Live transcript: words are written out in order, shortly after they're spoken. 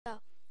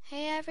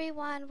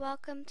everyone,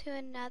 welcome to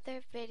another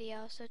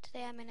video. So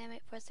today I'm in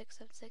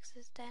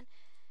M84676's den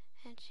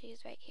and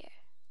she's right here.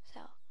 So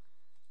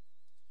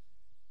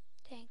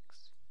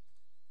thanks.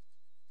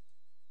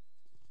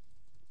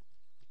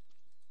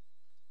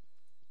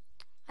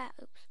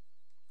 Oops.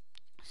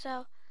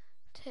 So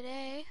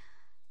today,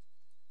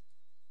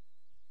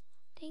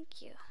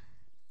 thank you.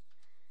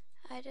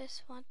 I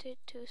just wanted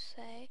to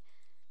say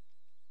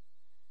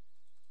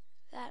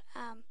that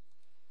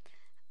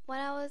when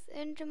I was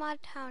in Jamad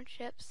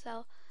Township,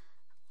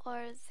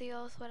 or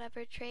Zeals,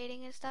 whatever,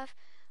 trading and stuff,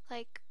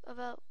 like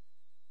about,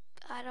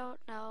 I don't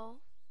know,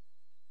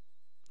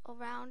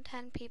 around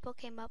 10 people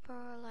came up and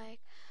were like,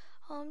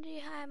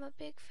 OMG, hi, I'm a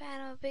big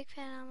fan. I'm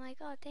like,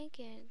 oh, thank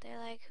you. And they're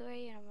like, who are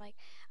you? And I'm like,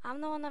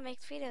 I'm the one that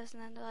makes videos.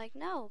 And then they're like,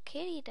 no,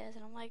 Kitty does.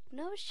 And I'm like,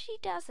 no, she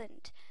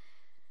doesn't.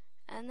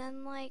 And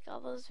then, like, I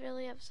was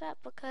really upset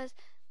because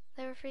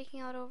they were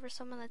freaking out over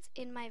someone that's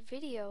in my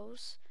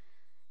videos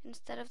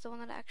instead of the one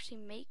that actually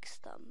makes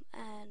them.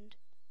 And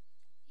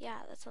yeah,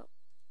 it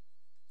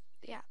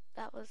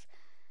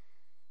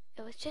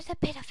was just a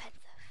bit offensive.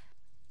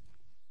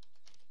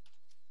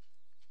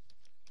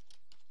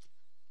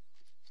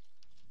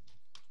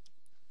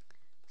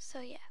 So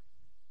yeah.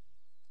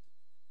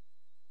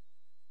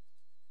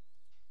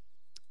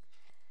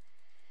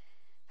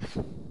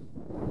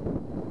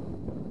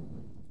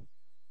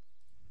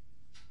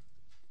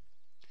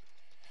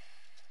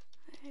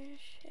 I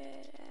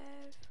should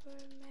add for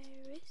my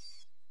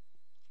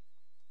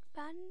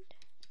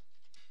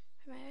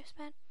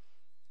wristband.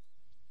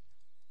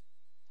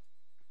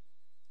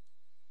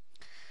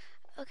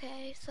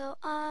 Okay, so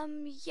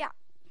yeah,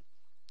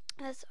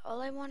 that's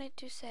all I wanted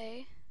to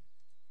say.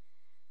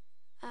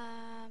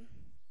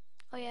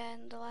 Oh yeah,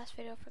 in the last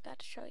video I forgot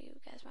to show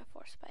you guys my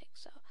 4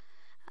 spikes. So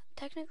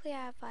technically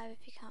I have 5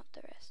 if you count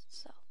the wrist.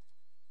 So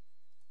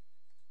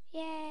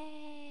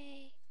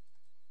yay!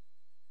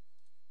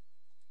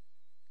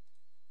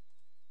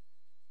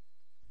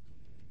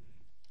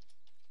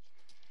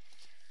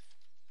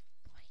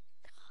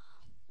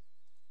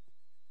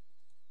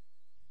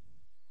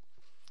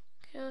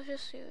 Okay, let's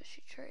just see what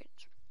she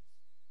trades.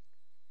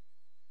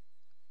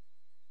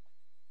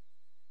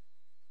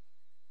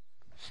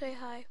 Say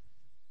hi.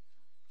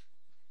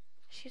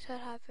 She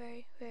said hi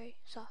very, very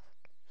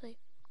softly,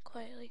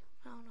 quietly.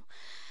 I don't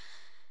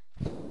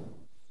know.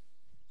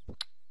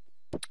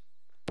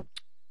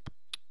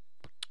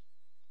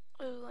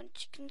 Ooh, and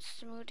chicken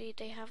smoothie,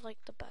 they have like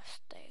the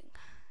best thing.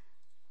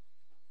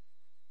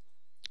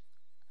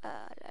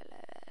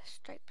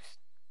 Stripes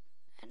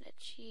and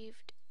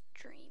achieved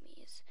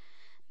dreamies.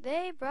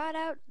 They brought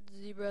out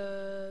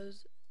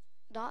zebras.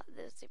 Not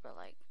this zebra,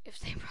 like, if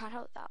they brought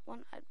out that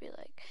one, I'd be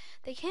like,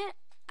 they can't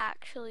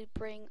actually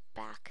bring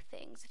back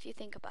things. If you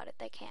think about it,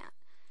 they can't.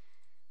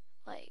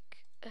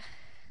 Like,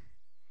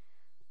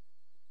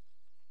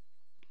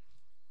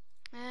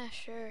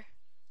 sure.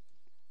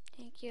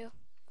 Thank you.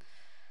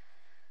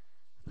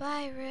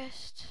 Bye,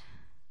 wrist.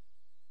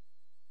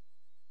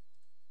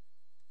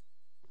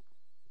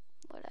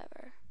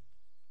 Whatever.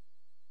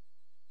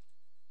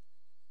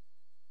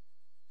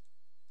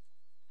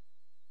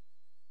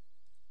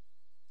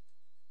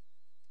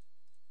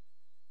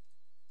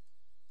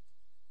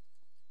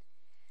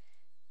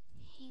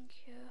 Thank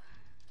you.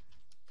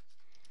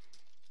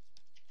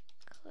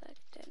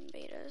 Collect den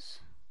betas.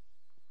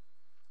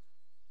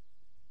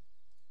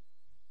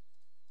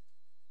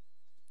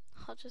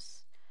 I'll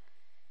just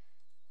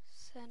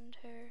send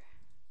her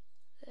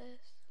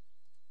this.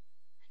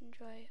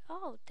 Enjoy.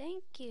 Oh,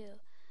 thank you.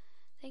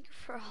 Thank you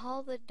for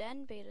all the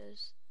den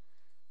betas.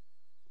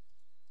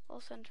 I'll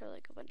send her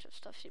like a bunch of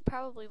stuff she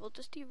probably will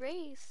just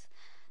erase.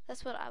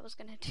 That's what I was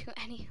gonna do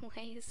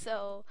anyway,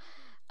 so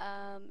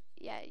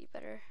yeah, you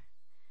better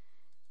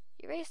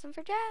erase them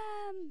for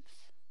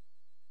gems.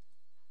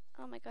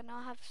 Oh my god, now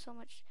I have so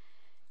much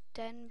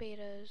den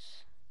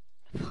betas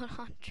to put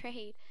on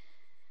trade.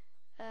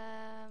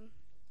 I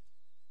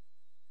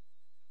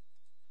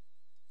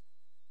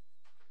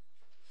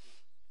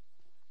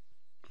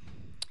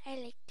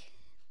like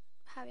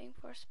having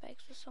 4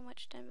 spikes with so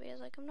much den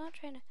betas. Like, I'm not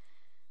trying to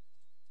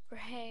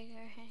brag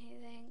or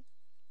anything,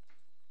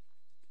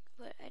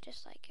 but I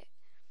just like it.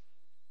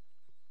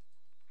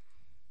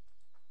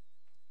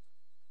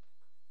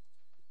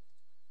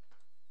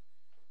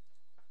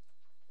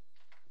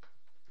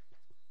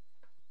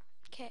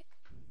 Okay.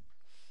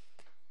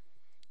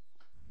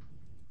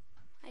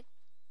 I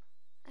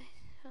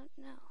don't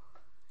know.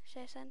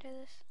 Should I send her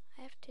this?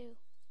 I have 2.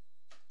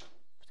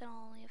 But then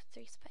I'll only have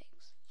 3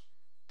 spikes.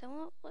 Then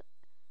what will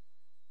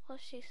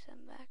she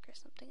send back or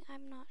something?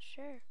 I'm not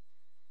sure.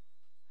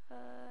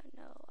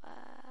 No,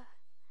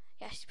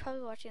 yeah, she's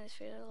probably watching this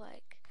video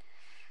like,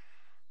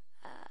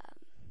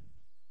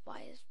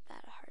 why is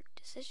that a hard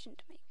decision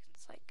to make?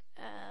 It's like,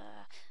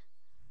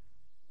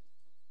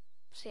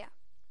 so yeah.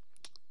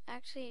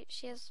 Actually,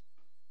 she has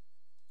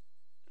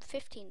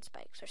 15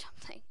 spikes or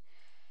something.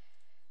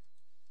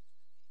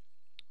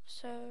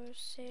 So,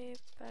 say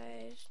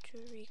bye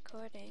to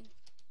recording.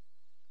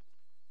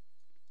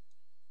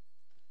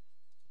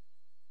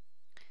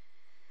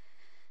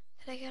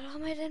 Did I get all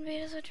my 10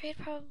 betas with trade?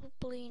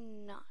 Probably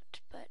not.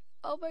 But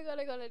oh my god,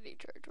 I got a knee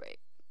charge. Wait.